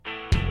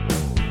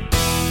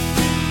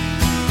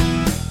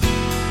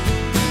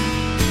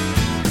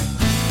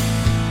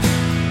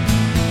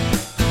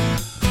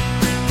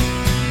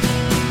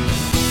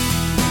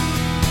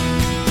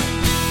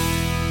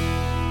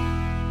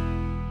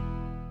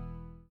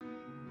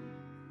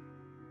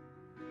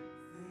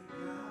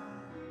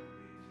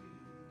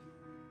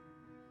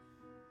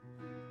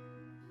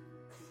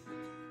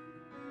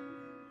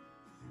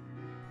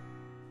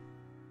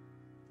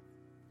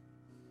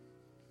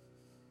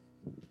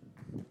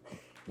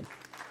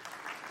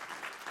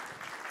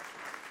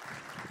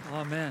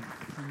Amen.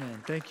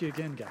 Amen. Thank you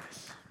again,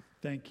 guys.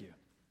 Thank you.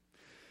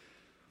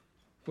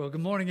 Well,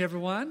 good morning,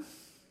 everyone.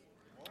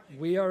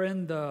 We are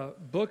in the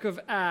book of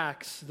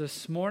Acts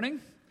this morning.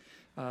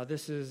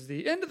 This is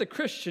the end of the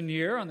Christian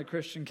year on the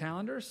Christian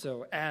calendar,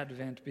 so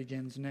Advent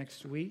begins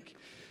next week.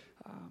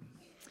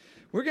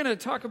 We're going to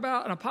talk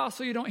about an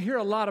apostle you don't hear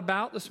a lot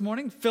about this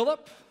morning,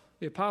 Philip,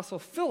 the apostle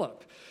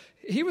Philip.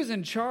 He was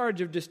in charge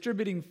of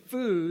distributing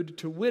food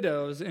to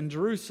widows in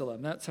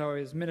Jerusalem. That's how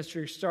his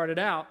ministry started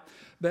out.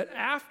 But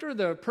after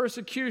the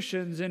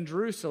persecutions in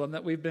Jerusalem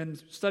that we've been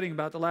studying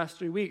about the last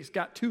 3 weeks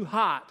got too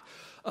hot,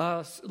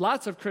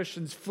 lots of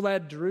Christians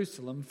fled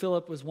Jerusalem.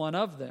 Philip was one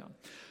of them.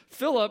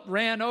 Philip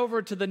ran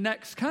over to the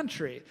next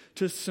country,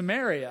 to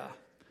Samaria.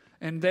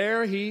 And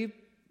there he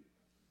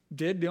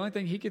did the only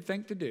thing he could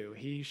think to do.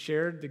 He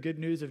shared the good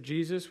news of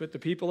Jesus with the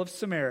people of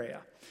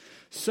Samaria.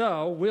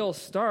 So we'll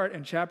start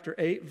in chapter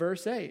 8,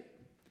 verse 8.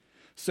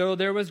 So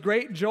there was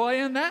great joy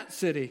in that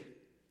city.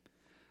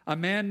 A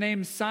man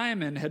named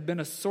Simon had been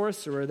a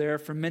sorcerer there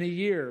for many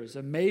years,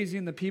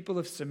 amazing the people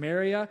of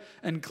Samaria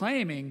and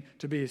claiming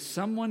to be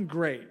someone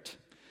great.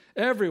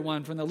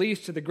 Everyone, from the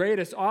least to the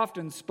greatest,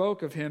 often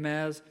spoke of him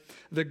as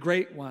the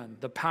Great One,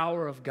 the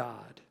power of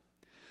God.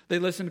 They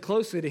listened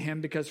closely to him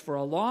because for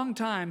a long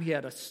time he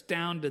had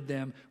astounded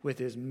them with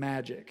his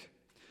magic.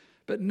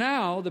 But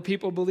now the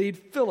people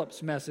believed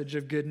Philip's message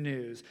of good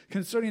news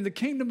concerning the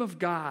kingdom of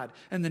God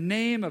and the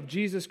name of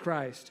Jesus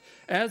Christ.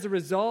 As a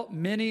result,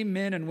 many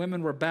men and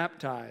women were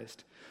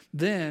baptized.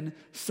 Then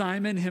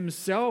Simon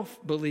himself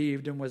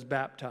believed and was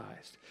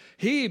baptized.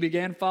 He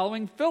began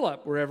following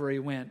Philip wherever he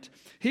went.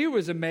 He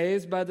was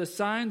amazed by the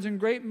signs and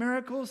great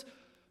miracles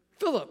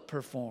Philip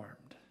performed.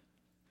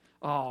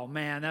 Oh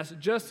man, that's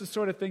just the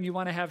sort of thing you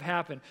want to have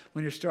happen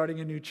when you're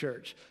starting a new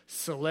church.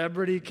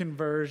 Celebrity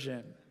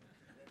conversion,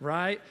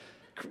 right?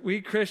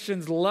 We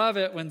Christians love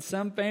it when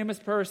some famous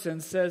person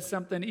says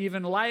something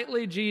even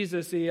lightly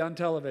Jesus-y on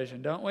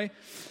television, don't we?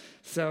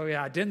 So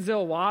yeah,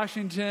 Denzel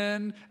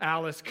Washington,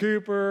 Alice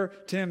Cooper,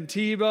 Tim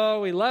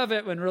Tebow. We love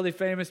it when really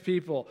famous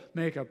people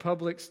make a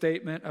public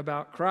statement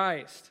about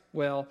Christ.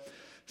 Well,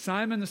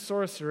 Simon the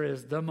sorcerer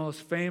is the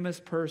most famous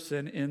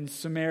person in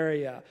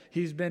Samaria.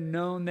 He's been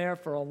known there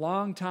for a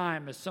long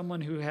time as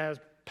someone who has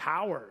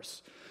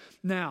powers.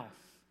 Now,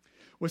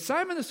 was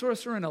Simon the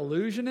sorcerer an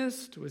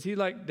illusionist? Was he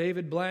like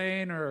David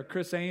Blaine or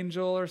Chris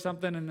Angel or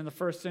something, and in the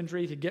first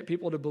century he could get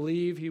people to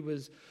believe he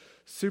was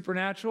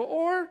supernatural?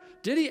 Or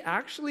did he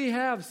actually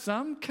have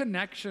some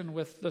connection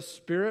with the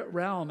spirit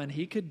realm and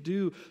he could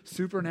do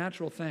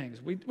supernatural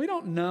things? We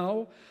don't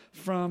know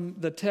from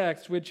the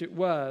text which it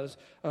was.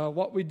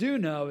 What we do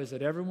know is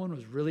that everyone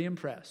was really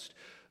impressed.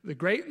 The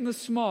great and the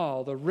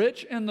small, the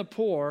rich and the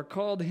poor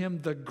called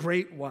him the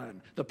Great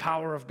One, the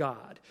power of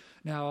God.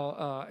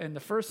 Now, in the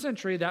first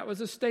century, that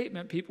was a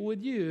statement people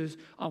would use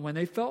when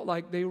they felt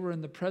like they were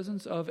in the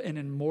presence of an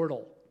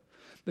immortal.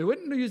 They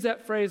wouldn't use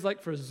that phrase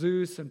like for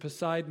Zeus and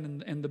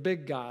Poseidon and the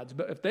big gods,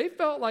 but if they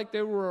felt like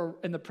they were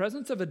in the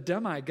presence of a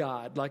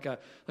demigod, like a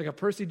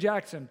Percy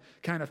Jackson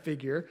kind of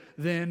figure,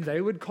 then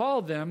they would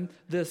call them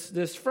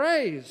this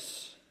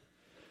phrase.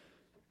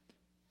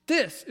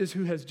 This is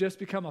who has just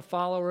become a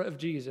follower of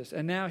Jesus,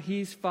 and now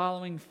he's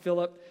following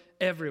Philip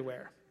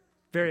everywhere.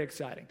 Very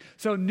exciting.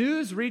 So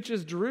news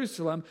reaches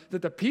Jerusalem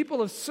that the people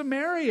of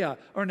Samaria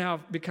are now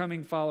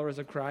becoming followers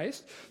of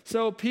Christ.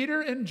 So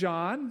Peter and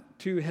John,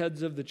 two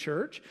heads of the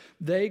church,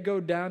 they go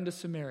down to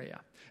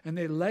Samaria. And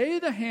they lay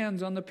the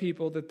hands on the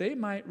people that they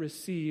might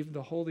receive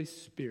the Holy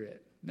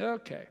Spirit.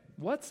 Okay,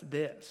 what's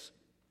this?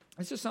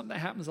 This is something that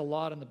happens a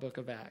lot in the book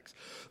of Acts.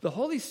 The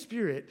Holy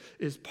Spirit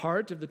is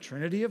part of the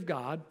Trinity of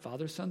God,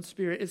 Father, Son,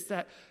 Spirit.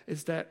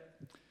 It's that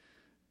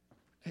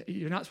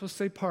you're not supposed to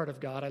say part of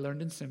God, I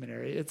learned in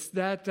seminary. It's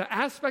that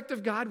aspect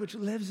of God which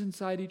lives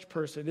inside each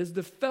person. It is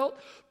the felt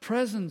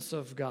presence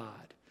of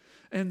God.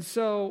 And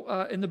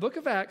so in the book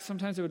of Acts,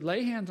 sometimes they would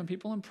lay hands on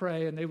people and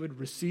pray, and they would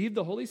receive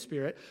the Holy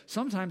Spirit.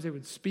 Sometimes they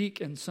would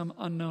speak in some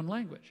unknown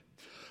language.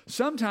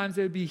 Sometimes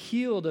they would be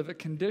healed of a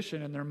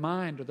condition in their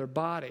mind or their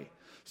body.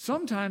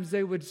 Sometimes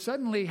they would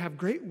suddenly have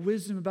great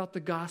wisdom about the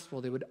gospel.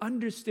 They would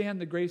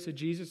understand the grace of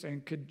Jesus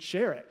and could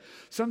share it.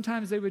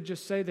 Sometimes they would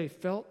just say they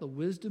felt the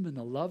wisdom and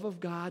the love of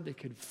God. They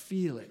could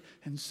feel it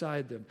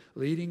inside them,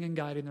 leading and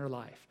guiding their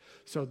life.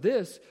 So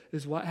this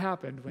is what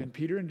happened when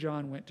Peter and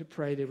John went to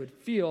pray. They would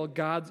feel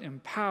God's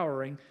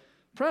empowering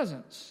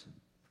presence.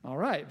 All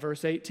right,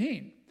 verse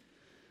 18.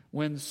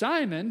 When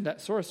Simon, that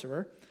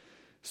sorcerer,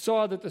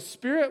 saw that the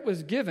Spirit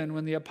was given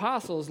when the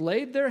apostles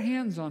laid their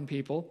hands on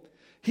people,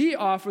 he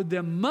offered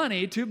them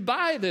money to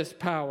buy this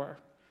power.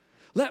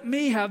 Let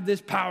me have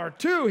this power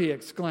too, he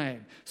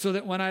exclaimed, so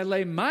that when I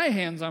lay my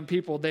hands on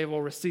people, they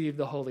will receive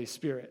the Holy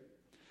Spirit.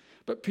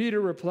 But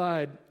Peter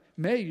replied,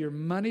 may your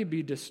money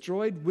be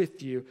destroyed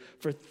with you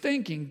for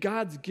thinking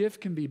God's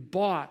gift can be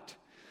bought.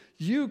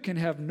 You can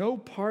have no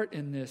part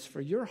in this, for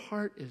your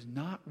heart is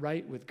not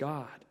right with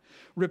God.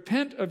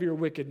 Repent of your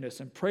wickedness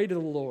and pray to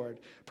the Lord.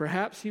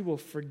 Perhaps he will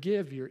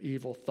forgive your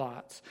evil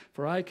thoughts,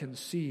 for I can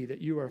see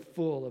that you are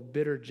full of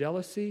bitter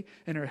jealousy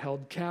and are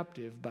held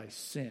captive by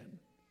sin.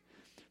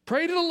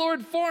 Pray to the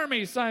Lord for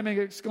me, Simon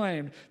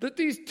exclaimed, that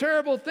these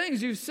terrible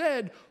things you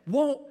said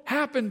won't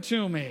happen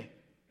to me.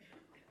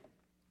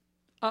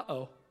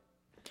 Uh-oh.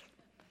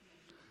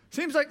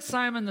 Seems like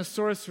Simon the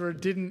sorcerer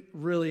didn't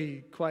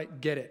really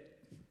quite get it.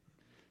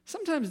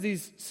 Sometimes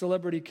these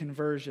celebrity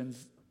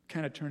conversions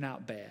kind of turn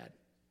out bad.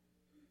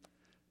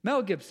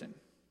 Mel Gibson.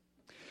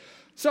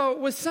 So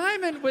was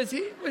Simon, was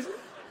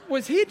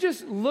he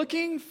just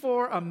looking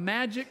for a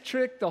magic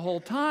trick the whole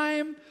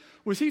time?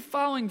 Was he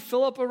following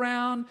Philip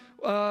around,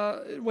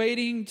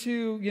 waiting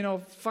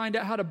to, find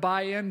out how to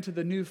buy into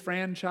the new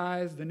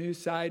franchise, the new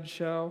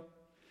sideshow?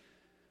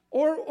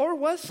 Or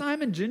was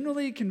Simon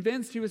genuinely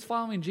convinced he was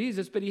following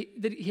Jesus, but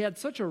that he had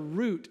such a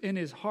root in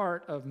his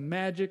heart of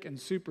magic and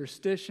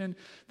superstition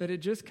that it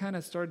just kind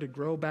of started to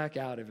grow back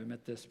out of him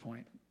at this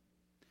point?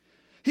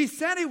 He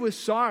said he was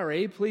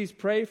sorry, please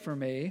pray for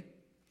me.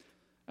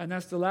 And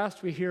that's the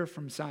last we hear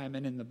from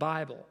Simon in the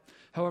Bible.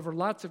 However,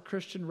 lots of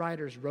Christian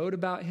writers wrote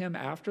about him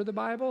after the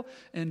Bible,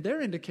 and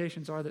their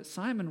indications are that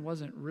Simon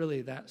wasn't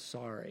really that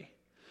sorry.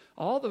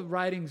 All the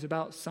writings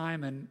about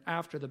Simon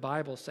after the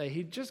Bible say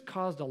he just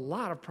caused a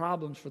lot of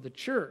problems for the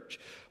church.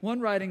 One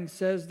writing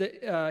says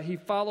that he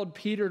followed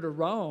Peter to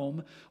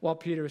Rome while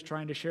Peter was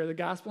trying to share the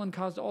gospel and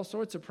caused all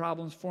sorts of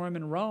problems for him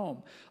in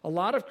Rome. A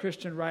lot of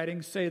Christian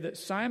writings say that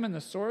Simon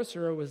the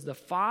sorcerer was the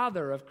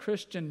father of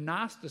Christian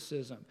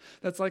Gnosticism.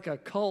 That's like a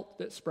cult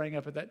that sprang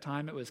up at that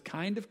time. It was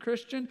kind of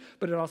Christian,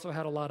 but it also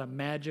had a lot of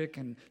magic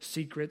and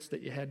secrets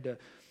that you had to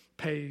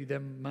pay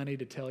them money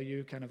to tell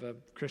you, kind of a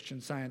Christian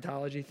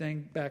Scientology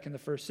thing back in the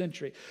first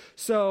century.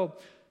 So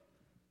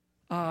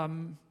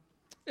in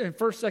 1st,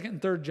 2nd,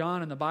 and 3rd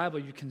John in the Bible,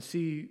 you can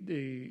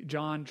see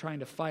John trying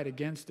to fight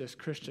against this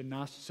Christian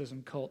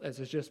Gnosticism cult as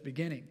it's just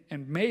beginning.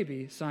 And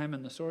maybe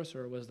Simon the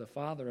sorcerer was the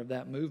father of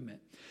that movement.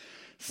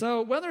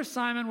 So whether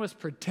Simon was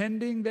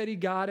pretending that he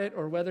got it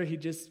or whether he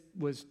just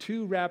was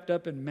too wrapped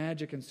up in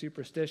magic and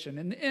superstition,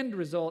 and the end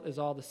result is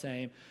all the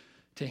same.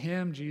 To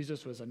him,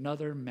 Jesus was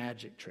another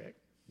magic trick.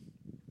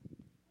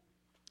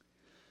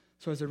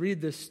 So as I read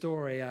this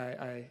story,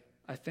 I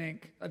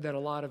think that a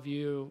lot of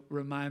you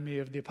remind me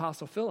of the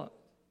Apostle Philip.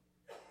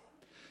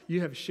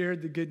 You have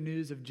shared the good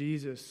news of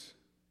Jesus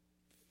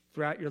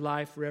throughout your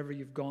life, wherever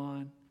you've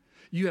gone.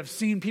 You have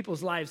seen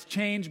people's lives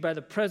changed by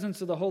the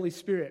presence of the Holy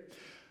Spirit.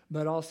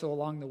 But also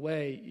along the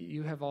way,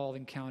 you have all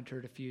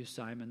encountered a few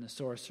Simon the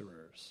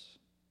sorcerers.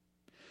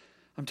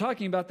 I'm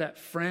talking about that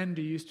friend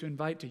you used to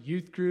invite to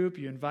youth group.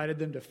 You invited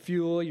them to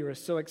Fuel. You were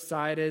so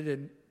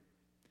excited,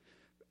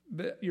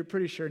 but you're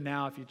pretty sure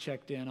now if you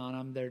checked in on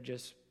them, they're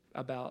just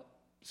about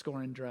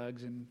scoring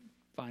drugs and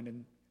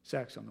finding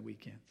sex on the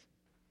weekends.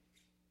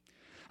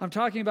 I'm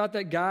talking about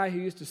that guy who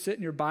used to sit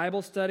in your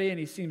Bible study and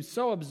he seemed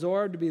so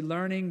absorbed to be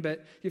learning,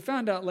 but you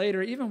found out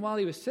later, even while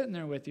he was sitting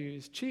there with you, he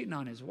was cheating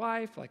on his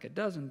wife like a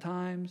dozen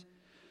times.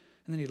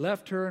 And then he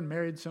left her and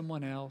married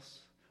someone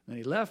else. And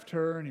then he left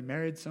her and he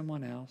married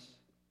someone else.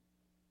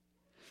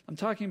 I'm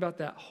talking about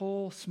that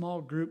whole small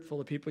group full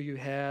of people you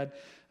had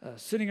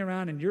sitting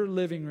around in your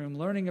living room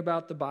learning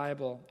about the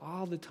Bible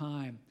all the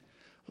time,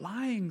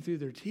 lying through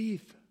their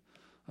teeth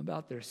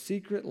about their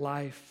secret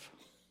life.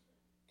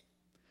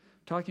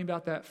 Talking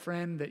about that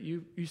friend that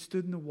you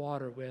stood in the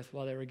water with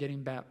while they were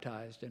getting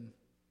baptized,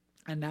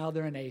 and now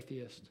they're an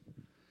atheist.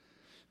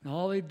 And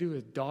all they do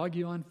is dog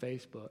you on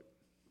Facebook.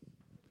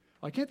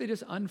 Why can't they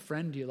just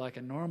unfriend you like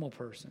a normal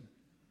person?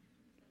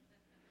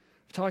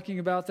 Talking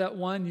about that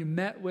one you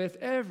met with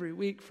every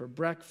week for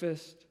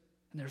breakfast,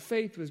 and their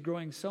faith was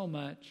growing so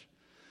much.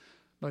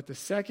 But the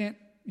second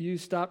you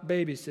stopped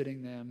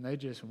babysitting them, they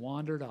just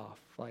wandered off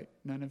like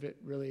none of it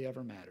really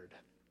ever mattered.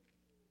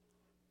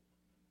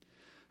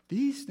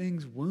 These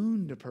things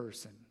wound a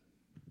person.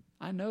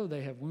 I know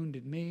they have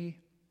wounded me,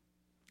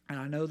 and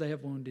I know they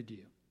have wounded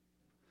you.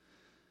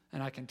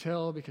 And I can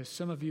tell because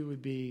some of you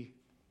would be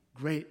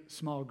great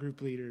small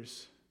group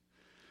leaders,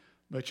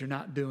 but you're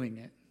not doing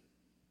it.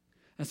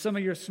 And some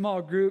of your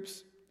small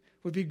groups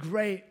would be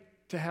great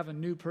to have a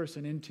new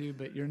person into,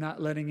 but you're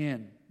not letting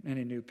in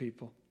any new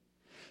people.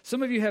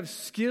 Some of you have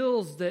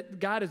skills that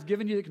God has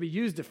given you that can be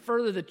used to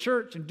further the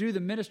church and do the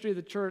ministry of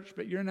the church,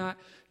 but you're not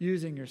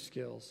using your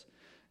skills.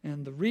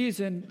 And the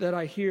reason that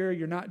I hear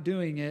you're not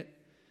doing it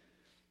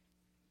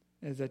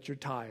is that you're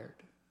tired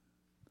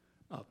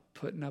of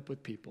putting up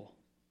with people.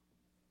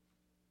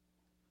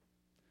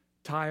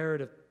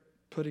 Tired of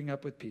putting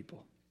up with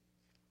people.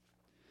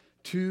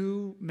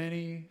 Too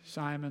many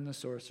Simon the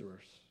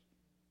sorcerers.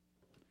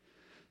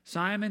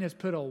 Simon has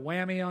put a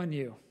whammy on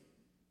you,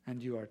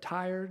 and you are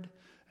tired,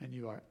 and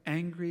you are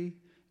angry,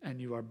 and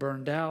you are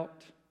burned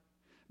out.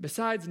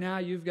 Besides, now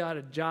you've got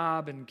a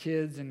job and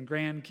kids and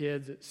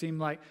grandkids that seem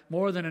like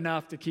more than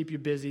enough to keep you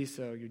busy,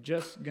 so you're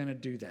just going to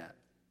do that.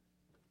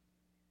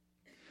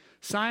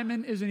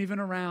 Simon isn't even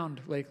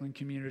around Lakeland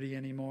Community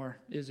anymore,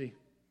 is he?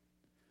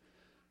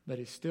 But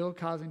he's still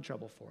causing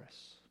trouble for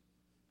us.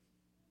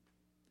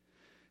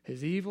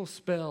 His evil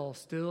spell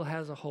still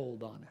has a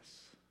hold on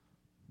us,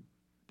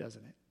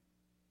 doesn't it?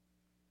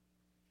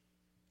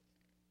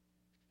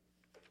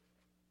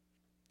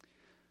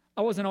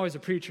 I wasn't always a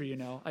preacher,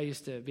 I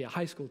used to be a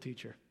high school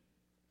teacher.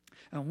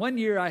 And one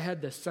year I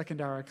had this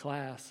second hour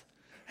class,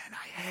 and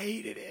I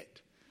hated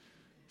it.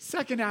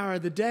 Second hour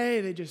of the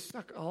day, they just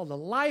suck all the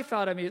life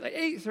out of me. Like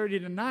 8:30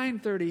 to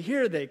 9:30,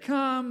 here they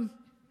come.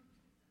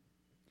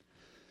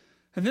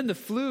 And then the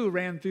flu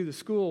ran through the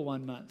school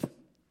one month.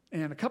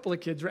 And a couple of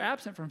kids were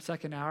absent from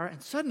second hour,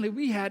 and suddenly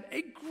we had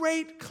a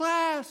great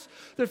class.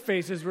 Their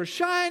faces were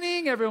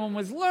shining. Everyone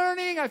was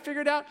learning. I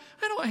figured out,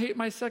 I don't hate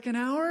my second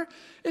hour.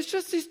 It's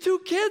just these two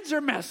kids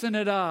are messing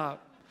it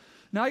up.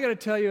 Now, I got to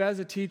tell you, as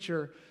a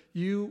teacher,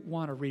 you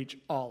want to reach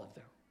all of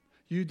them.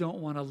 You don't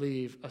want to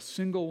leave a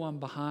single one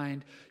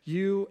behind.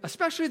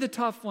 Especially the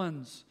tough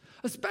ones,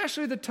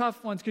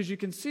 because you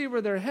can see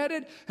where they're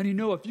headed, and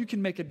if you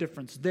can make a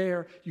difference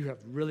there, you have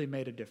really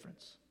made a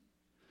difference.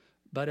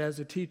 But as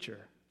a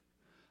teacher,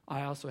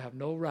 I also have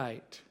no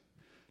right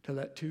to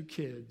let two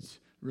kids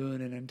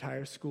ruin an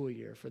entire school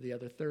year for the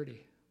other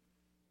 30.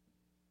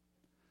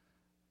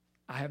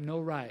 I have no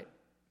right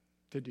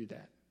to do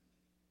that.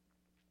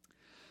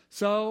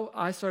 So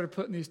I started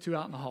putting these two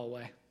out in the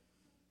hallway.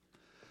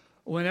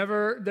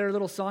 Whenever their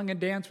little song and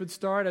dance would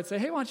start, I'd say,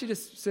 hey, why don't you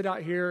just sit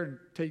out here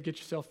until you get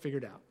yourself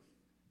figured out?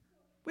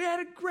 We had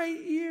a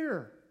great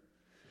year.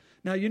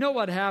 Now, you know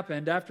what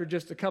happened after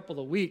just a couple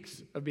of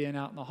weeks of being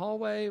out in the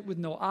hallway with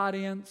no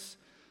audience?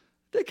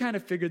 They kind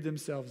of figured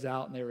themselves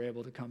out, and they were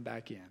able to come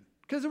back in.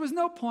 Because there was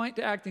no point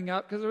to acting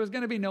up, because there was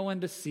going to be no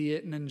one to see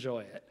it and enjoy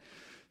it.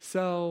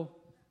 So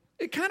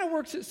it kind of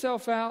works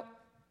itself out.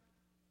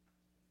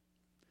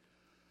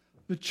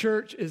 The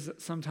church is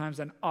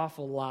sometimes an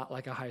awful lot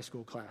like a high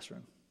school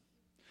classroom.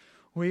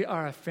 We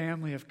are a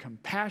family of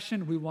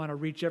compassion. We want to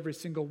reach every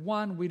single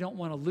one. We don't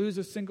want to lose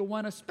a single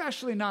one,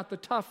 especially not the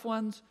tough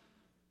ones.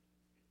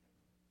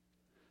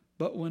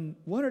 But when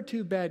one or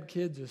two bad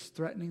kids is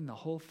threatening the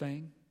whole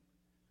thing,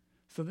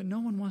 so that no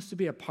one wants to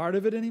be a part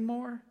of it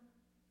anymore,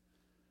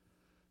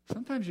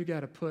 sometimes you got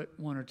to put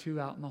one or two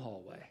out in the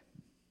hallway.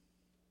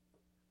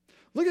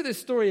 Look at this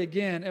story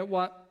again, at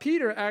what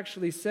Peter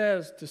actually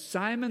says to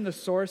Simon the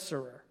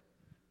sorcerer.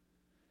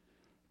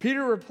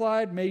 Peter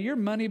replied, may your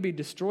money be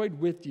destroyed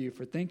with you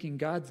for thinking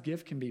God's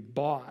gift can be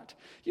bought.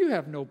 You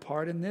have no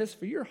part in this,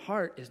 for your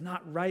heart is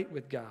not right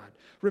with God.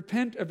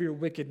 Repent of your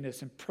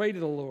wickedness and pray to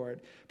the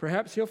Lord.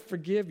 Perhaps he'll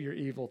forgive your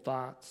evil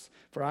thoughts,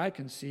 for I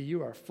can see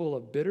you are full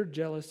of bitter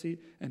jealousy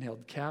and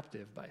held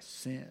captive by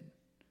sin.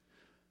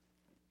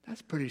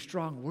 That's pretty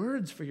strong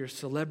words for your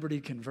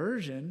celebrity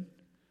conversion.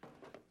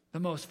 The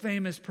most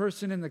famous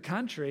person in the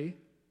country.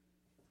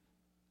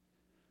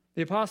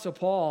 The Apostle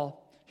Paul,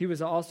 he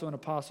was also an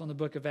apostle in the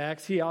book of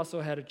Acts. He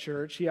also had a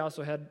church. He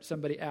also had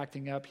somebody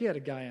acting up. He had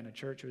a guy in a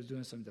church who was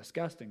doing some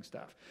disgusting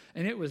stuff.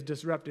 And it was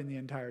disrupting the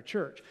entire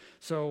church.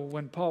 So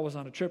when Paul was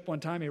on a trip one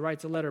time, he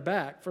writes a letter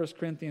back. 1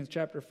 Corinthians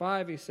chapter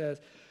 5, he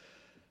says,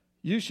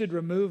 you should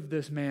remove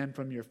this man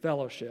from your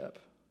fellowship.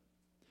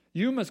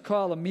 You must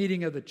call a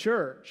meeting of the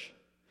church.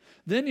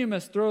 Then you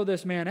must throw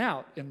this man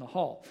out in the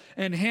hall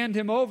and hand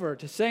him over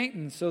to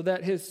Satan so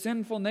that his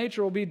sinful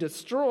nature will be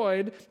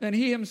destroyed and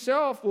he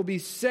himself will be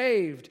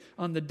saved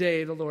on the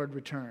day the Lord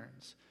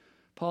returns.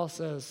 Paul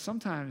says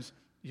sometimes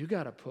you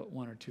got to put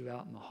one or two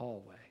out in the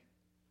hallway.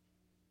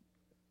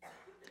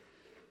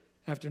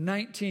 After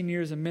 19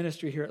 years of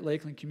ministry here at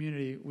Lakeland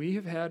Community, we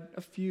have had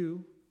a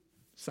few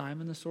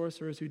Simon the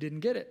sorcerers who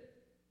didn't get it.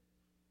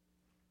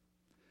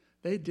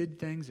 They did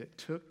things that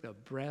took the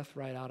breath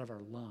right out of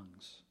our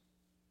lungs.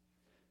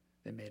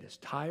 They made us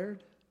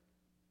tired.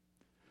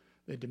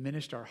 They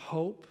diminished our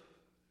hope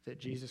that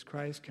Jesus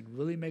Christ can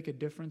really make a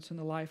difference in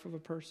the life of a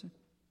person.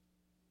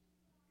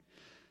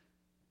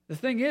 The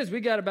thing is, we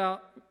got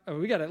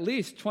at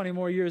least 20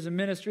 more years of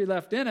ministry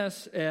left in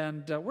us,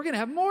 and we're going to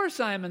have more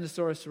Simon the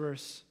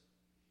sorcerers.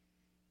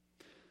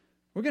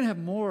 We're going to have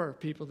more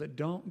people that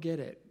don't get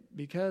it,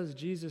 because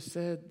Jesus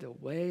said the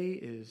way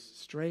is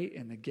straight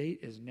and the gate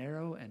is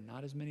narrow, and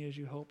not as many as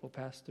you hope will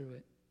pass through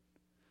it.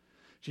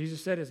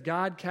 Jesus said, as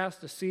God casts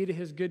the seed of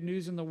his good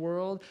news in the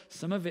world,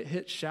 some of it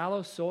hits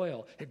shallow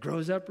soil. It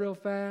grows up real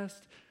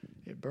fast.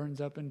 It burns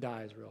up and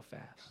dies real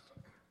fast.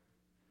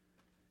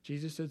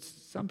 Jesus said,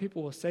 some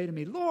people will say to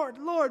me, Lord,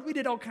 Lord, we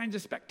did all kinds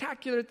of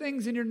spectacular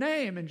things in your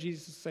name. And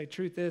Jesus will say,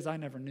 truth is, I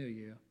never knew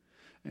you,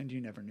 and you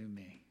never knew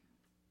me.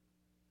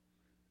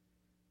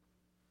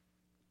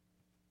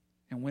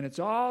 And when it's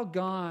all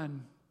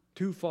gone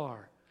too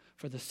far,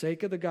 for the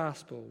sake of the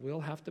gospel,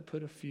 we'll have to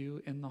put a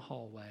few in the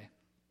hallway.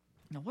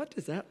 Now, what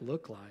does that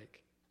look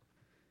like?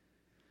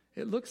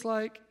 It looks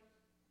like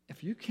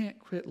if you can't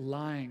quit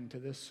lying to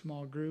this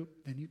small group,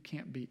 then you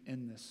can't be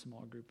in this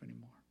small group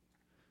anymore.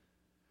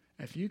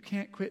 If you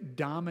can't quit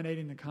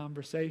dominating the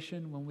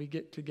conversation when we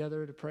get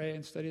together to pray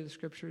and study the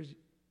scriptures,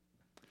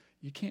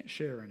 you can't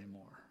share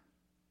anymore.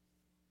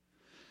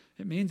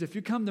 It means if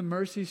you come to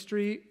Mercy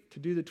Street to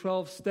do the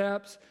 12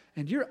 steps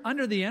and you're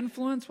under the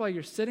influence while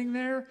you're sitting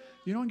there,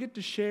 you don't get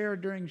to share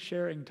during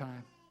sharing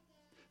time.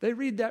 They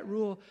read that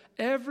rule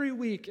every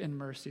week in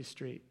Mercy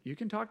Street. You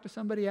can talk to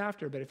somebody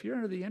after, but if you're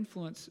under the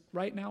influence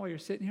right now while you're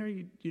sitting here,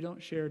 you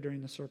don't share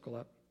during the circle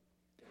up.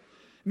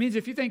 It means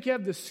if you think you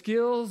have the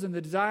skills and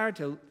the desire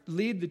to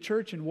lead the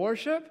church in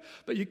worship,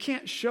 but you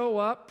can't show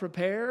up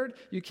prepared,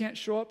 you can't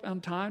show up on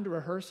time to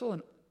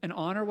rehearsal and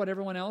honor what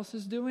everyone else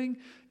is doing,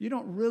 you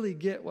don't really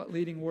get what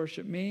leading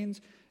worship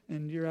means,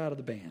 and you're out of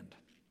the band.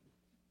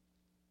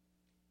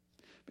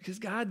 Because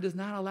God does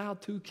not allow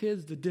two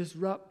kids to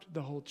disrupt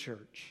the whole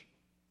church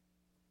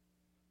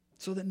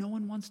so that no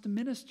one wants to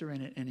minister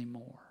in it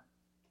anymore.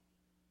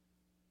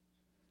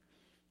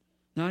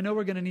 Now, I know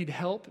we're going to need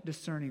help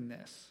discerning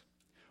this.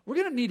 We're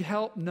going to need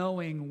help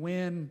knowing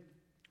when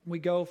we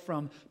go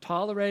from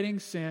tolerating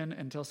sin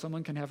until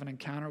someone can have an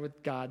encounter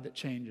with God that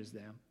changes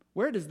them.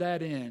 Where does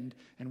that end,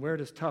 and where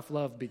does tough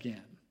love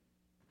begin?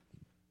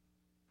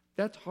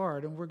 That's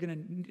hard, and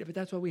but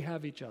that's why we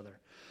have each other.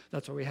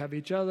 That's why we have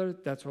each other.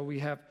 That's why we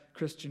have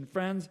Christian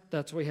friends.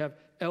 That's why we have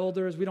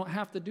elders. We don't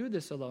have to do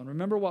this alone.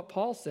 Remember what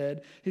Paul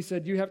said? He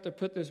said, you have to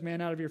put this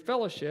man out of your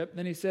fellowship.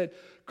 Then he said,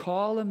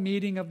 call a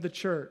meeting of the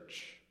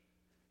church.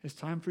 It's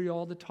time for you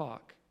all to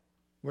talk.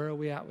 Where are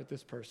we at with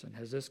this person?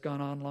 Has this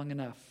gone on long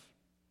enough?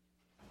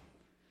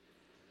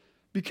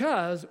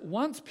 Because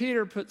once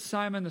Peter puts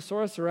Simon the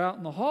sorcerer out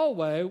in the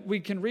hallway,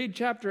 we can read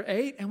chapter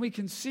 8 and we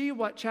can see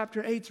what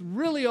chapter 8's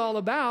really all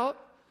about.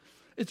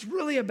 It's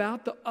really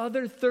about the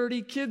other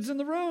 30 kids in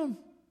the room.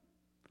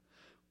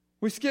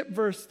 We skip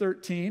verse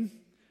 13,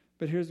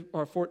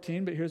 or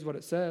 14, but here's what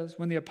it says.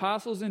 When the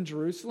apostles in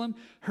Jerusalem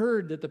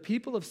heard that the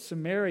people of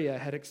Samaria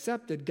had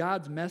accepted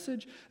God's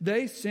message,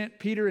 they sent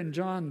Peter and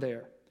John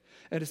there.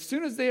 And as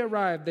soon as they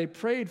arrived, they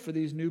prayed for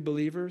these new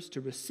believers to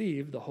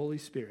receive the Holy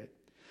Spirit.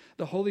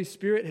 The Holy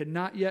Spirit had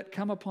not yet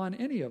come upon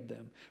any of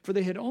them, for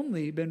they had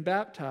only been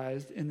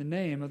baptized in the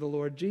name of the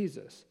Lord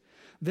Jesus.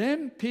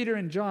 Then Peter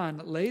and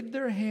John laid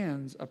their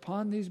hands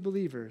upon these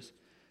believers,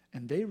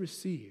 and they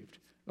received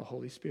the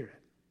Holy Spirit.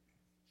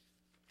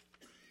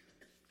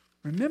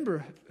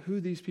 Remember who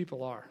these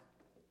people are.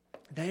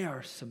 They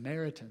are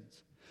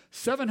Samaritans.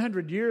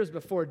 700 years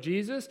before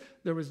Jesus,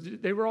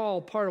 they were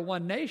all part of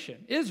one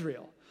nation,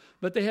 Israel.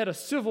 But they had a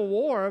civil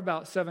war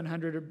about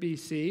 700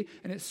 BC,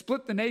 and it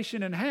split the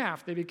nation in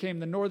half. They became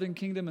the northern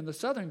kingdom and the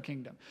southern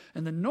kingdom.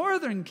 And the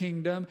northern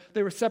kingdom,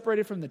 they were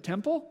separated from the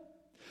temple.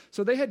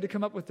 So they had to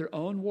come up with their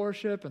own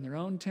worship and their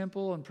own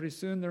temple, and pretty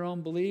soon their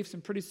own beliefs.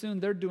 And pretty soon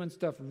they're doing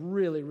stuff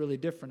really, really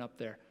different up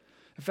there.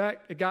 In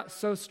fact, it got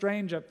so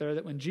strange up there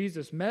that when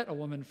Jesus met a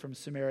woman from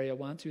Samaria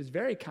once, he was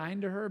very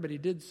kind to her, but he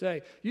did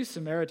say, you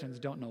Samaritans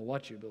don't know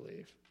what you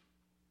believe.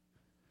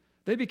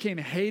 They became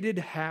hated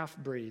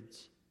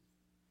half-breeds.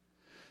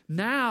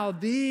 Now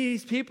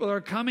these people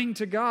are coming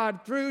to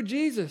God through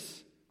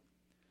Jesus.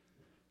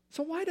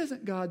 So why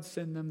doesn't God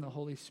send them the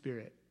Holy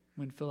Spirit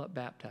when Philip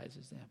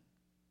baptizes them?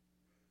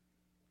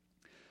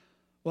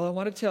 Well, I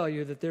want to tell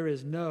you that there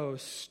is no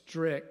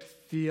strict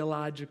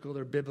theological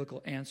or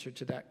biblical answer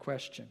to that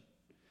question.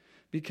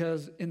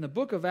 Because in the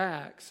book of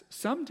Acts,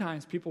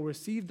 sometimes people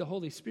receive the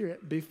Holy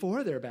Spirit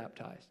before they're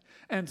baptized,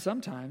 and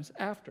sometimes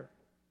after.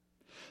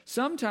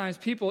 Sometimes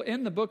people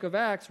in the book of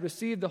Acts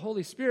receive the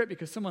Holy Spirit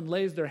because someone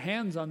lays their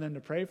hands on them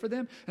to pray for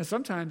them, and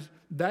sometimes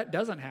that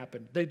doesn't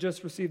happen. They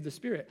just receive the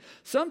Spirit.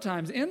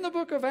 Sometimes in the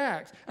book of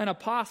Acts, an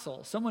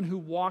apostle, someone who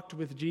walked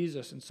with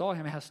Jesus and saw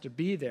him, has to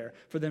be there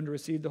for them to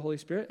receive the Holy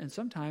Spirit, and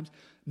sometimes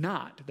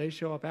not. They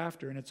show up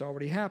after and it's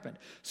already happened.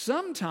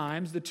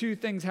 Sometimes the two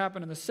things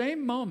happen in the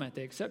same moment.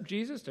 They accept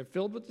Jesus, they're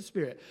filled with the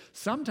Spirit.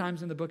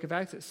 Sometimes in the book of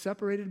Acts, it's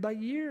separated by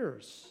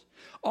years.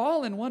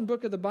 All in one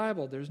book of the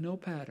Bible. There's no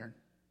pattern.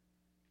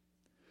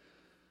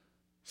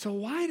 So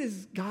why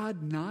does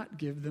God not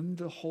give them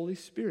the Holy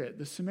Spirit,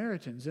 the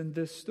Samaritans, in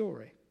this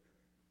story?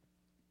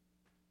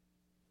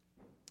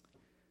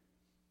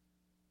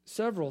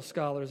 Several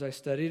scholars I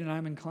studied, and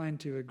I'm inclined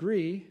to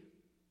agree,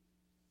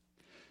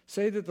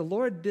 say that the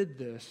Lord did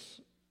this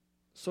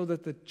so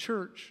that the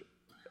church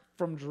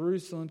from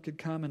Jerusalem could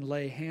come and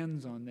lay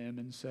hands on them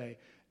and say,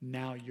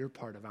 now you're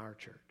part of our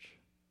church.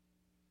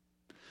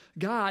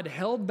 God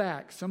held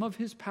back some of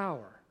his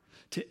power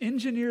to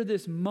engineer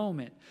this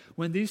moment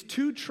when these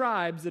two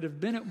tribes that have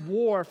been at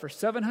war for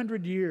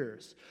 700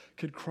 years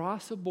could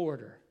cross a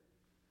border,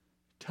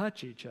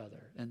 touch each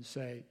other, and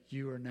say,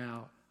 you are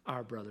now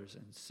our brothers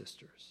and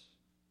sisters.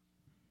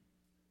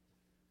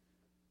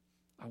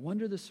 I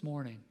wonder this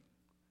morning,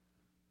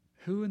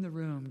 who in the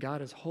room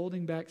God is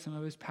holding back some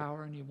of his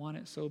power and you want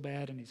it so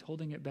bad, and he's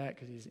holding it back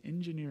because he's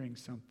engineering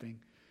something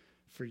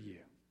for you.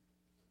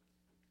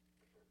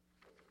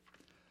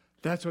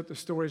 That's what the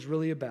story is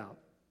really about.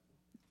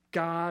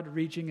 God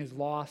reaching his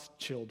lost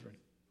children.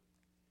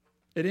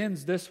 It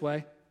ends this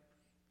way.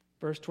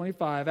 Verse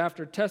 25,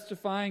 after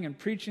testifying and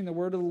preaching the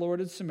word of the Lord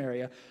in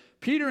Samaria,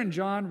 Peter and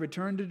John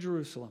returned to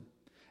Jerusalem,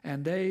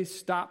 and they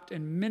stopped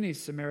in many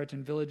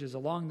Samaritan villages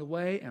along the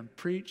way and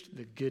preached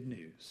the good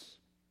news.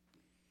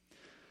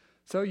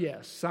 So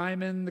yes,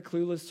 Simon the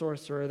clueless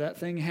sorcerer, that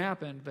thing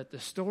happened, but the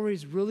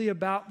story's really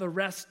about the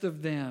rest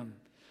of them,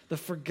 the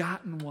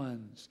forgotten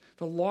ones,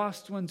 the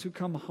lost ones who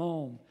come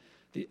home,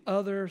 the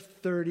other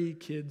 30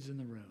 kids in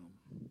the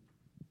room.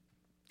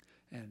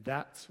 And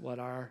that's what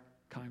our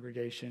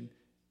congregation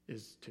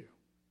is too.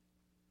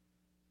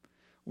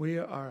 We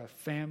are a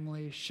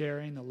family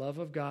sharing the love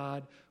of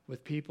God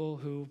with people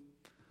who,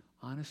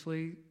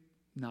 honestly,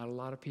 not a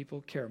lot of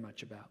people care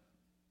much about.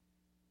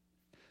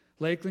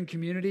 Lakeland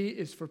Community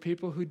is for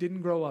people who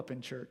didn't grow up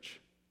in church.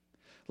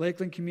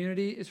 Lakeland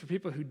Community is for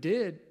people who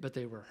did, but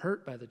they were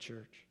hurt by the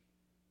church.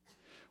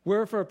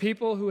 We're for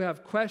people who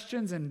have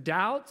questions and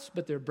doubts,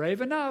 but they're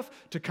brave enough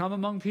to come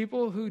among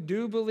people who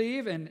do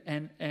believe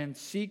and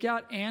seek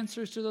out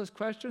answers to those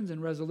questions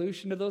and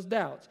resolution to those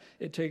doubts.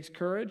 It takes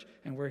courage,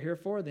 and we're here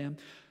for them.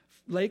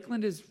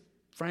 Lakeland is,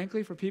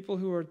 frankly, for people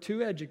who are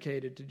too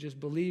educated to just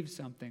believe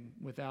something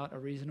without a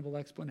reasonable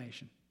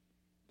explanation.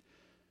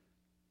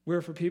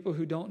 We're for people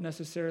who don't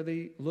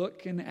necessarily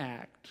look and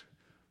act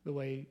the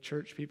way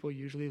church people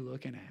usually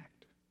look and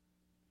act.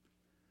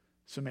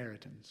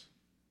 Samaritans.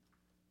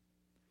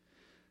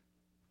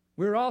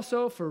 We're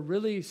also for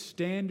really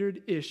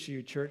standard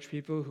issue church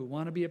people who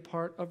want to be a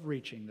part of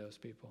reaching those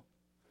people.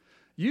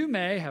 You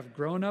may have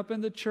grown up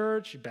in the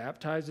church,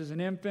 baptized as an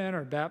infant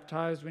or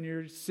baptized when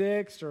you're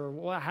 6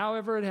 or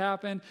however it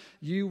happened.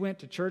 You went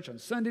to church on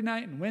Sunday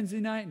night and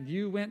Wednesday night, and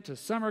you went to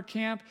summer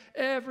camp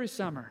every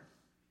summer.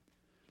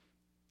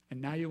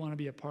 And now you want to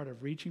be a part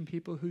of reaching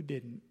people who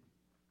didn't.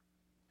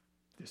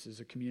 This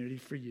is a community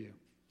for you.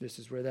 This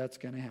is where that's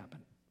going to happen.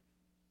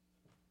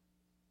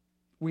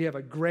 We have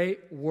a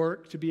great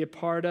work to be a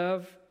part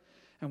of,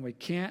 and we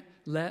can't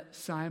let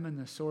Simon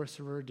the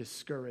sorcerer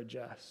discourage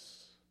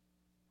us.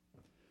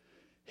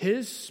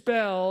 His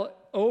spell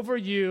over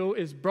you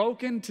is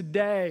broken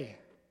today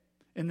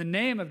in the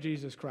name of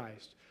Jesus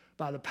Christ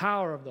by the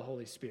power of the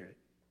Holy Spirit.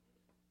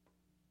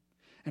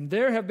 And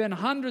there have been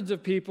hundreds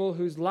of people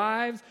whose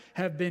lives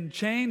have been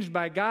changed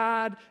by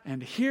God,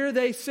 and here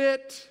they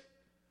sit,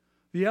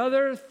 the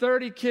other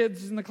 30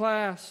 kids in the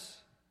class.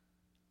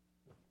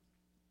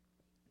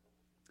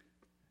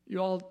 You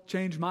all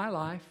changed my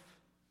life.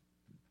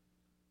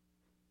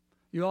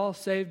 You all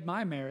saved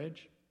my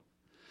marriage.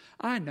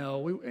 I know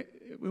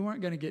we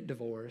weren't going to get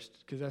divorced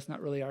because that's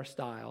not really our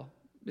style.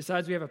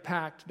 Besides, we have a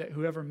pact that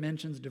whoever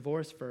mentions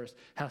divorce first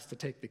has to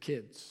take the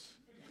kids.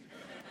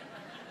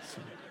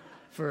 So,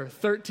 for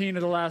 13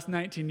 of the last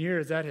 19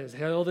 years, that has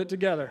held it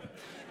together.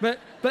 But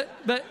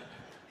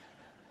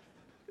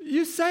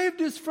you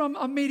saved us from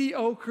a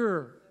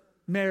mediocre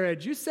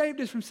marriage. You saved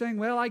us from saying,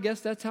 well, I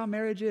guess that's how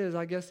marriage is.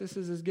 I guess this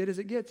is as good as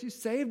it gets. You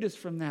saved us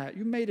from that.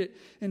 You made it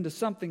into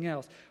something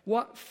else.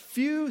 What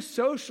few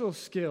social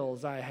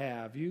skills I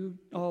have, you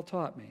all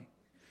taught me.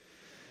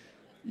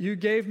 You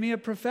gave me a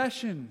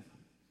profession.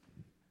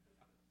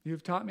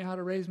 You've taught me how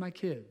to raise my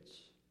kids.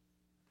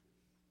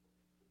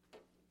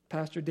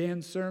 Pastor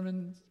Dan's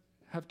sermons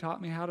have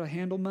taught me how to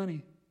handle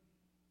money.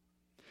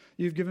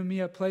 You've given me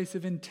a place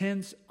of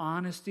intense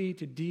honesty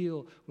to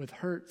deal with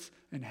hurts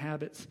and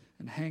habits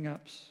and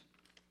hang-ups.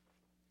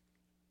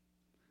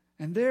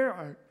 And there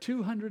are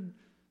 200,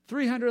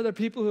 300 other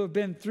people who have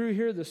been through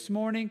here this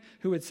morning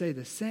who would say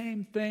the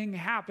same thing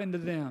happened to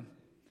them.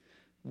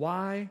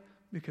 Why?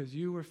 Because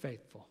you were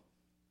faithful.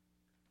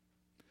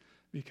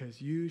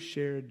 Because you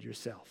shared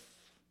yourself.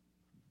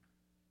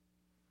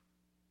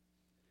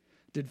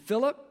 Did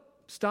Philip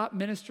stop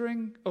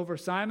ministering over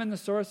Simon the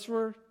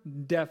sorcerer?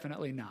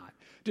 Definitely not.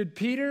 Did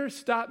Peter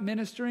stop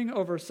ministering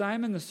over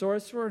Simon the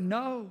sorcerer?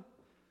 No.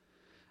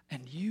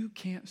 And you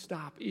can't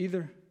stop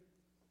either.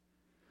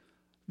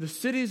 The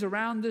cities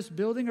around this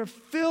building are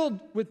filled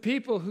with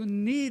people who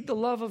need the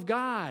love of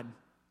God.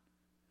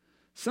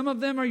 Some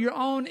of them are your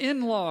own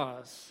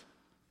in-laws.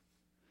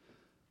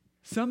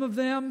 Some of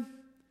them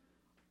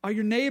are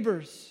your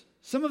neighbors.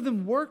 Some of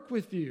them work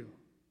with you.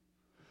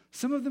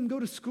 Some of them go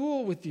to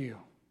school with you.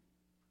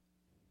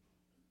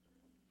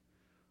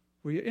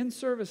 Were you in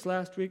service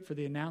last week for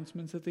the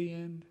announcements at the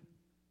end?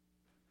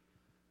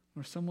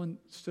 Where someone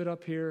stood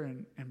up here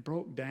and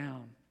broke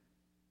down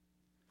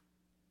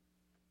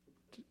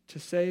to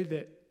say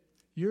that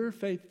your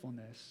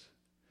faithfulness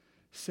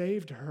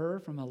saved her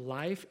from a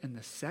life in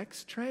the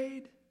sex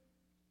trade?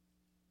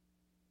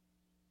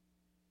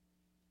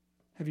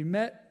 Have you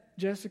met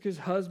Jessica's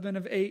husband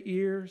of 8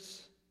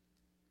 years?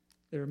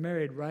 They were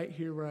married right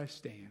here where I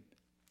stand.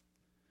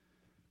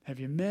 Have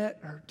you met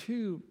her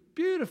 2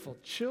 beautiful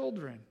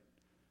children?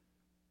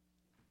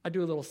 I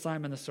do a little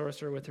Simon the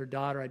Sorcerer with her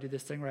daughter. I do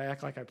this thing where I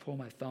act like I pull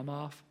my thumb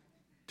off.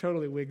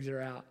 Totally wigs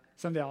her out.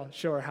 Someday I'll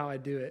show her how I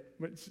do it.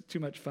 It's too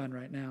much fun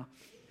right now.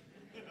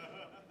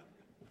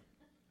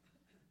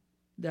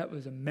 That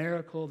was a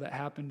miracle that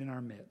happened in our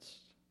midst.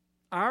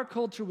 Our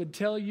culture would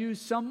tell you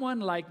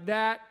someone like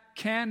that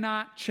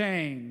cannot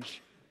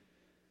change.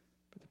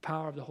 But the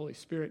power of the Holy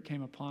Spirit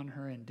came upon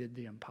her and did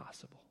the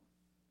impossible.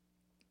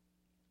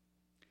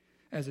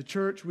 As a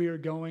church, we are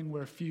going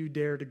where few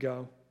dare to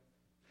go.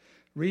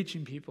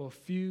 Reaching people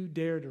few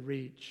dare to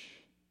reach.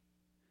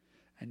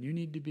 And you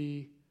need to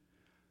be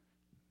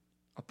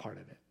a part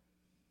of it.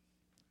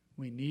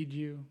 We need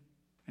you,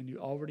 and you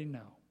already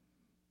know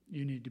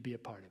you need to be a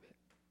part of it.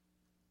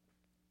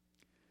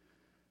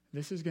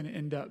 This is going to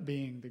end up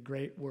being the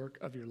great work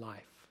of your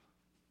life.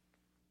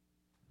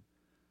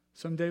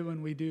 Someday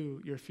when we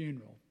do your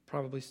funeral,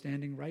 probably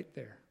standing right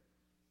there,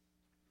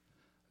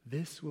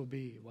 this will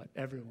be what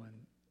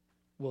everyone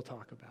will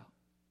talk about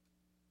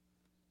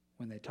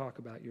when they talk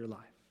about your life.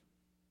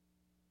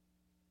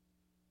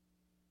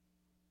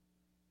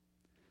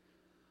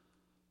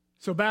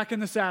 So back in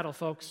the saddle,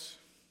 folks.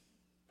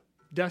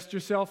 Dust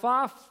yourself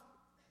off,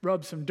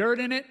 rub some dirt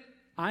in it.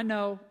 I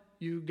know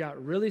you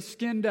got really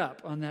skinned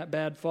up on that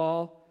bad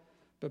fall,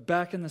 but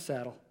back in the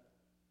saddle.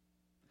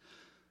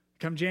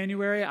 Come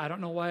January, I don't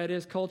know why it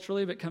is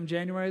culturally, but come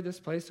January, this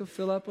place will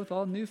fill up with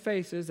all new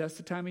faces. That's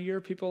the time of year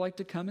people like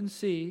to come and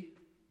see.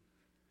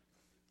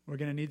 We're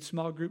going to need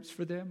small groups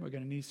for them. We're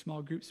going to need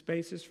small group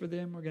spaces for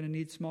them. We're going to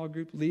need small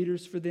group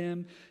leaders for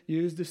them.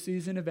 Use the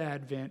season of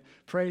Advent.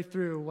 Pray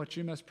through what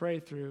you must pray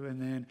through,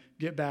 and then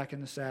get back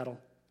in the saddle.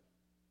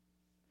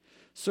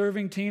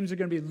 Serving teams are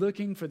going to be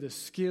looking for the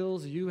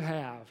skills you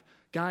have.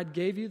 God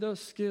gave you those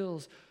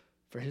skills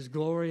for His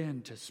glory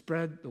and to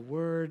spread the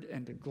word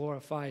and to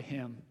glorify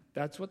Him.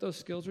 That's what those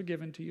skills were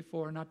given to you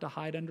for, not to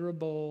hide under a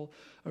bowl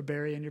or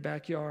bury in your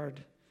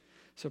backyard.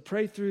 So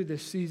pray through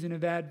this season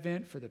of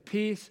Advent for the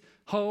peace,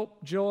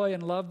 hope, joy,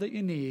 and love that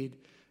you need,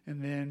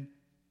 and then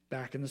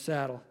back in the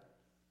saddle.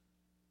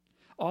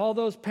 All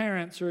those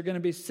parents who are going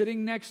to be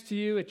sitting next to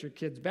you at your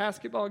kid's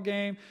basketball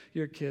game,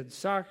 your kid's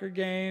soccer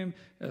game,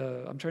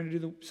 I'm trying to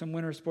do some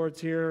winter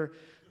sports here,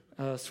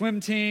 swim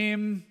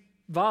team,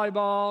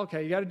 volleyball,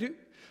 okay, you got to do,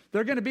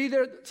 they're going to be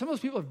there. Some of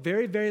those people are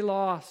very, very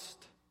lost.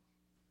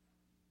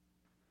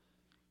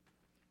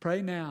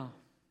 Pray now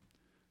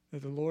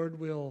that the Lord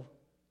will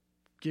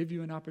give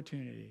you an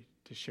opportunity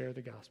to share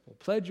the gospel.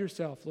 Pledge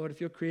yourself, Lord,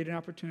 if you'll create an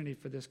opportunity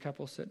for this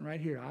couple sitting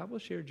right here, I will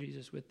share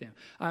Jesus with them.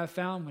 I have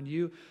found when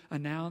you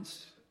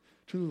announce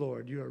to the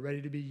Lord you are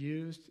ready to be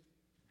used,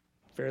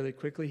 fairly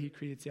quickly He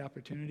creates the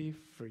opportunity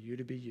for you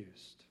to be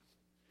used.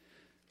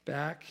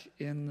 Back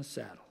in the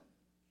saddle.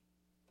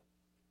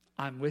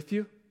 I'm with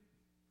you.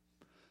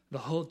 The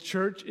whole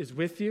church is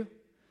with you.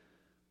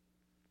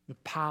 The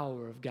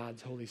power of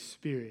God's Holy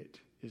Spirit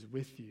is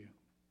with you.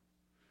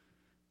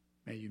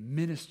 May you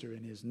minister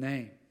in His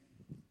name.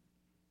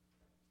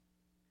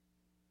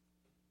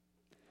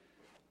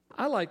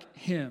 I like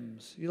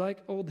hymns. You like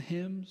old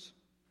hymns?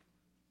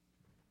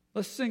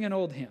 Let's sing an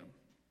old hymn.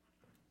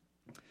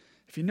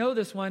 If you know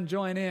this one,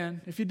 join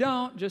in. If you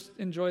don't, just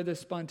enjoy this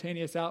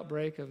spontaneous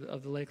outbreak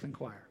of the Lakeland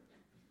Choir.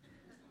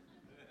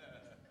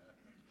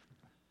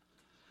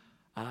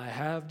 I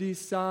have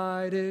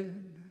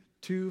decided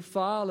to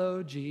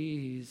follow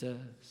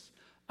Jesus.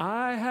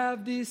 I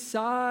have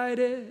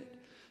decided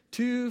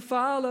to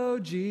follow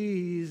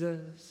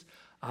Jesus.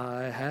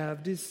 I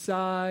have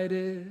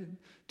decided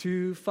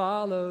to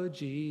follow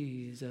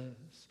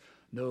Jesus.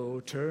 No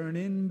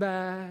turning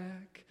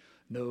back,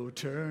 no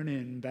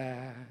turning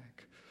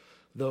back.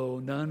 Though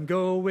none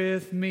go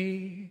with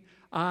me,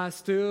 I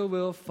still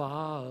will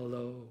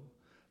follow.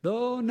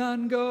 Though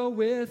none go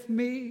with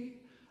me,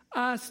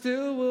 I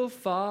still will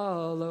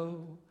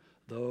follow.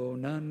 Though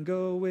none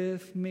go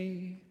with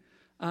me,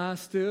 I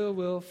still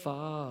will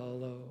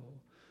follow.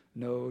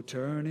 No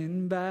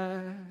turning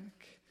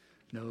back,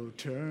 no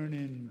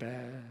turning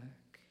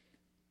back.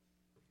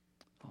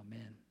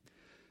 Amen.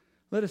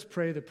 Let us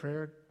pray the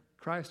prayer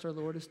Christ our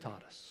Lord has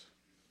taught us.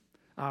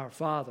 Our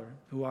Father,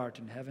 who art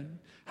in heaven,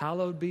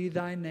 hallowed be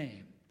thy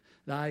name.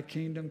 Thy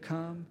kingdom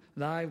come,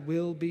 thy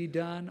will be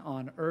done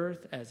on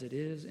earth as it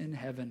is in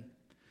heaven.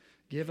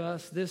 Give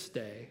us this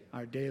day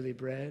our daily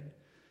bread,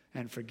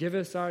 and forgive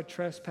us our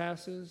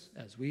trespasses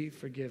as we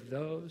forgive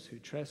those who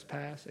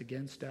trespass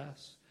against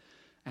us.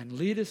 And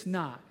lead us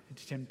not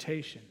into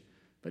temptation,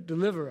 but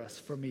deliver us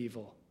from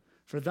evil.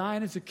 For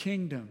thine is the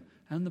kingdom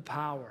and the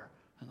power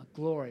and the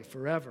glory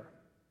forever.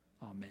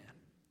 Amen.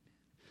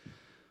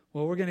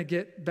 Well, we're going to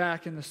get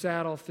back in the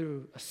saddle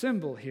through a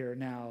symbol here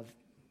now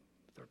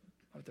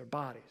of their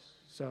bodies.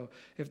 So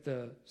if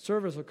the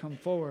servers will come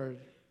forward,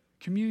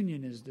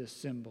 communion is this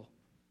symbol.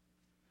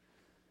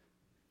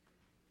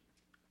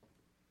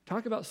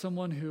 Talk about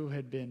someone who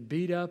had been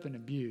beat up and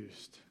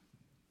abused.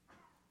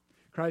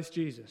 Christ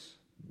Jesus.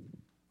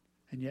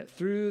 And yet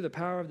through the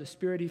power of the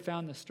Spirit, he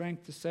found the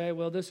strength to say,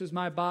 well, this is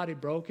my body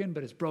broken,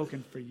 but it's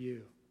broken for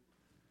you.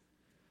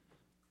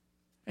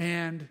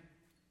 And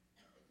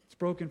it's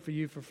broken for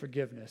you for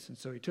forgiveness. And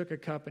so he took a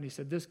cup and he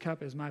said, this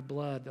cup is my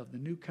blood of the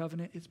new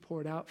covenant. It's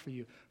poured out for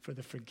you for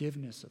the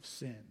forgiveness of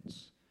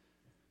sins.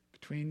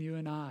 Between you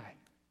and I.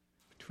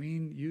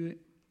 Between you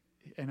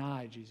and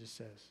I, Jesus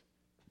says.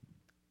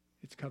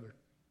 It's covered.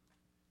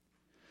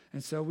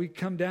 And so we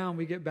come down,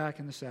 we get back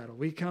in the saddle.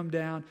 We come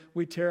down,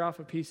 we tear off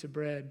a piece of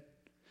bread,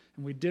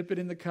 and we dip it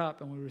in the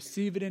cup, and we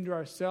receive it into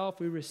ourselves.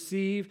 We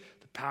receive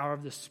the power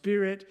of the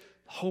Spirit,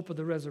 the hope of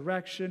the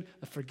resurrection,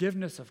 the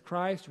forgiveness of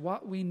Christ,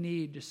 what we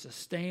need to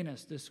sustain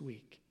us this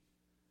week.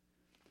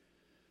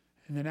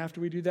 And then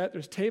after we do that,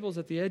 there's tables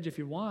at the edge. If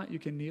you want, you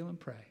can kneel and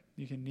pray.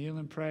 You can kneel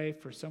and pray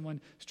for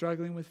someone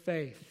struggling with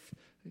faith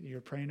that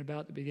you're praying about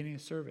at the beginning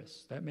of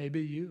service. That may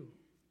be you.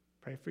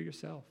 Pray for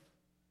yourself.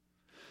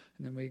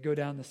 And then we go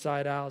down the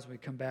side aisles, we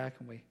come back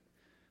and we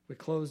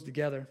close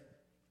together.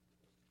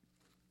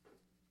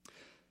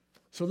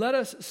 So let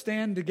us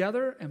stand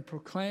together and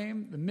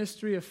proclaim the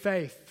mystery of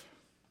faith.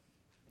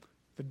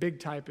 The big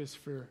type is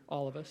for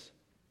all of us.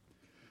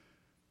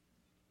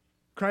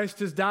 Christ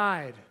has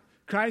died.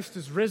 Christ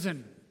is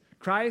risen.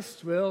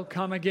 Christ will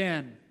come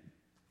again.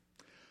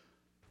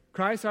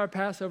 Christ, our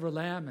Passover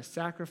lamb, is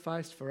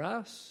sacrificed for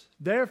us.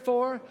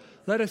 Therefore,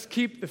 let us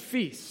keep the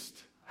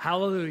feast.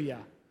 Hallelujah.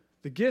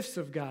 The gifts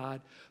of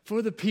God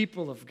for the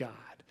people of God.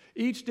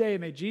 Each day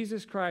may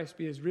Jesus Christ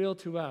be as real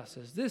to us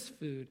as this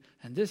food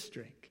and this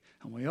drink.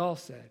 And we all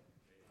said,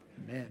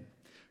 Amen.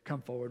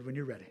 Come forward when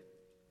you're ready.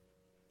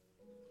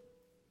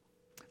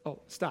 Oh,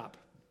 stop.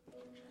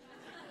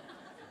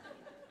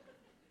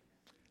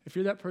 If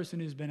you're that person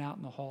who's been out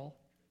in the hall,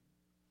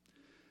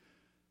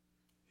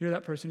 you're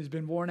that person who's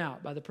been worn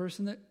out by the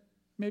person that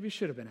maybe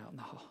should have been out in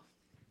the hall.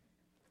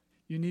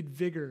 You need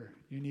vigor.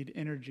 You need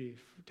energy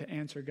to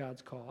answer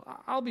God's call.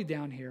 I'll be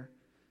down here.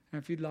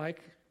 And if you'd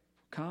like,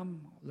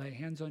 come, lay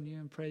hands on you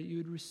and pray that you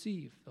would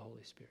receive the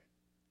Holy Spirit.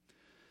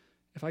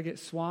 If I get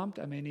swamped,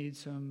 I may need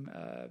some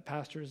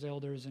pastors,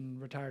 elders,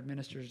 and retired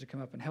ministers to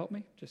come up and help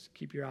me. Just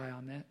keep your eye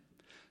on that.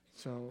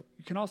 So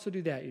you can also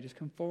do that. You just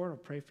come forward. I'll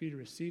pray for you to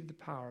receive the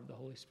power of the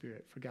Holy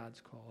Spirit for God's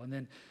call. And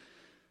then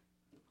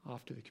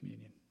off to the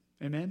communion.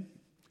 Amen?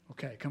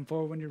 Okay, come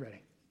forward when you're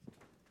ready.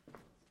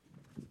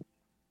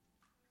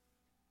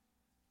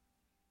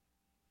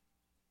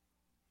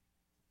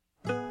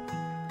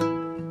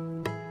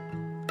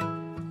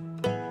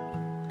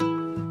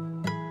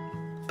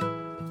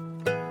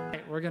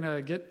 We're going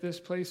to get this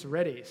place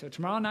ready. So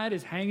tomorrow night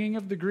is Hanging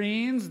of the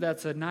Greens.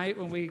 That's a night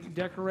when we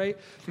decorate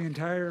the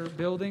entire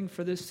building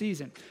for this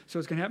season. So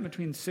it's going to happen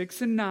between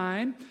 6 and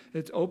 9.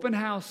 It's open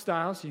house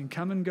style, so you can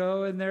come and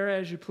go in there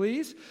as you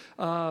please.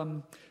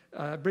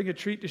 Bring a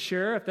treat to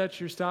share if that's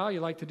your style. You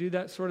like to do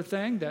that sort of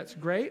thing, that's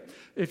great.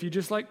 If you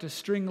just like to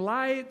string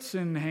lights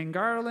and hang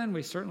garland,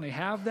 we certainly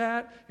have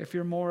that. If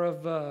you're more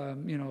of a,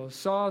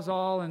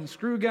 sawzall and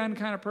screw gun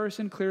kind of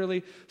person,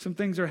 clearly some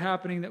things are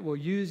happening that will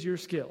use your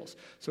skills.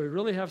 So we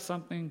really have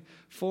something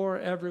for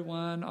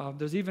everyone.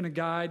 There's even a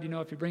guide,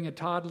 if you bring a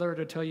toddler,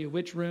 to tell you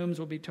which rooms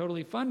will be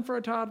totally fun for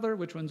a toddler,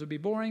 which ones would be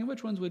boring, and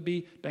which ones would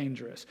be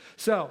dangerous.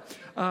 So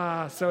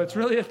it's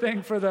really a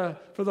thing for the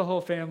whole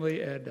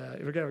family, and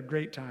we're going to have a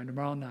great time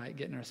tomorrow night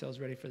getting ourselves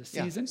ready for the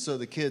season. So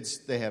the kids,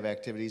 they have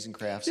activities and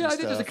crafts and and stuff.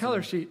 Yeah, I think there's a color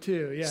and sheet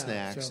too. Yeah,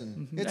 snacks. So,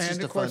 And it's just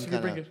of a course,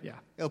 fun kind of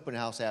open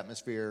house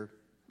atmosphere.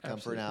 Come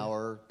Absolutely. for an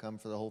hour, come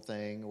for the whole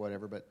thing or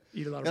whatever. But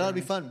eat a lot of it ought to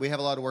be fun. We have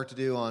a lot of work to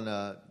do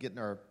on getting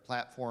our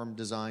platform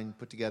design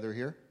put together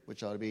here,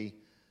 which ought to be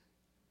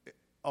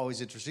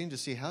always interesting to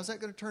see how's that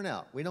going to turn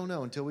out. We don't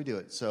know until we do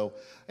it. So,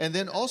 and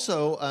then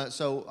also,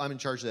 so I'm in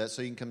charge of that,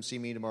 so you can come see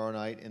me tomorrow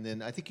night. And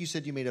then I think you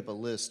said you made up a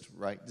list,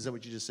 right? Is that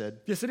what you just said?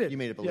 Yes, I did. You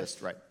made up a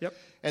list, right? Yep.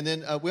 And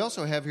then we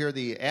also have here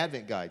the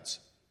Advent guides.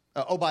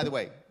 By the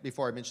way,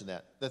 before I mention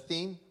that, the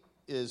theme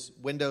is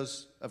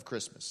Windows of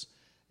Christmas.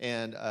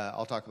 And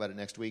I'll talk about it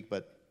next week.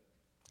 But,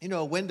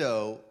 a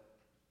window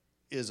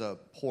is a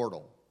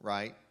portal,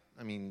 right?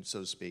 I mean,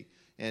 so to speak.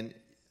 And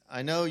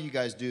I know you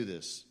guys do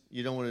this.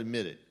 You don't want to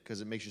admit it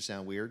because it makes you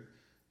sound weird.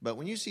 But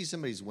when you see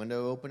somebody's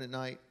window open at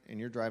night and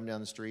you're driving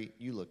down the street,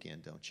 you look in,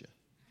 don't you?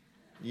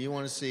 You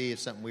want to see if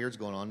something weird's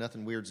going on.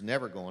 Nothing weird's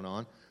never going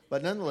on.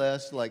 But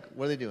nonetheless, what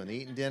are they doing? They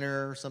eating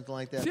dinner or something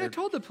like that? See, I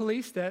told the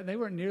police that, and they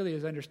weren't nearly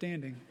as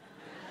understanding.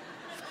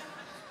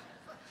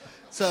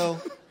 So,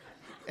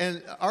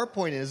 and our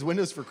point is,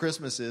 Windows for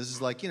Christmas is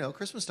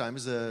Christmas time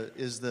is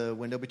the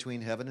window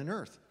between heaven and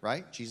earth,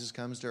 right? Jesus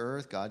comes to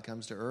earth, God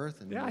comes to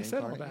earth. And I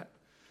said all that.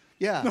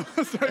 Yeah,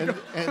 sorry,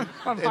 and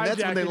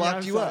that's when they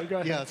locked you up.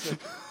 Yeah.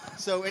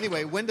 So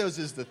anyway, Windows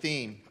is the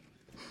theme,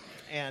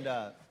 and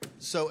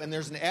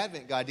there's an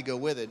Advent guide to go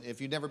with it.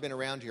 If you've never been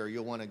around here,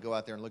 you'll want to go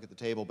out there and look at the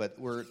table. But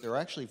they're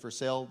actually for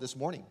sale this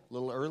morning, a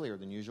little earlier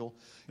than usual,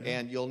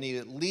 and you'll need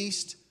at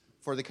least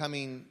for the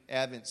coming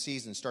Advent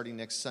season, starting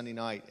next Sunday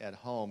night at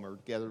home or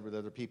gathered with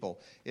other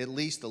people, at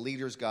least the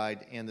Leader's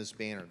Guide and this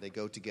banner. They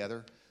go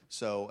together.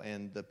 So,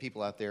 and the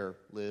people out there,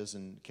 Liz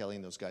and Kelly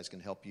and those guys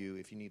can help you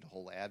if you need a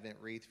whole Advent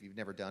wreath. If you've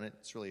never done it,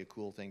 it's really a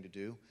cool thing to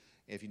do.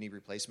 If you need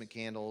replacement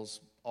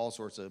candles, all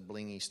sorts of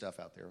blingy stuff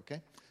out there,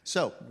 okay?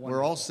 So, Wonderful.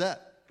 We're all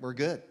set. We're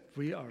good.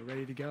 We are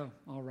ready to go.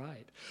 All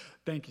right.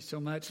 Thank you so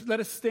much. Let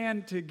us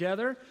stand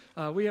together.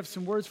 We have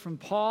some words from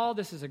Paul.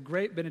 This is a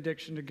great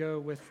benediction to go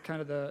with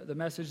kind of the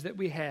message that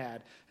we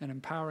had, and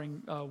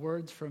empowering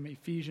words from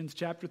Ephesians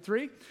chapter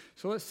 3.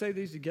 So let's say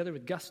these together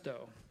with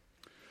gusto.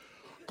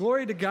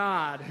 Glory to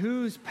God,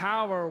 whose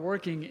power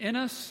working in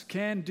us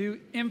can do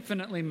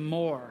infinitely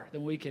more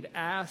than we could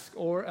ask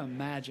or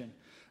imagine.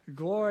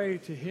 Glory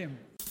to Him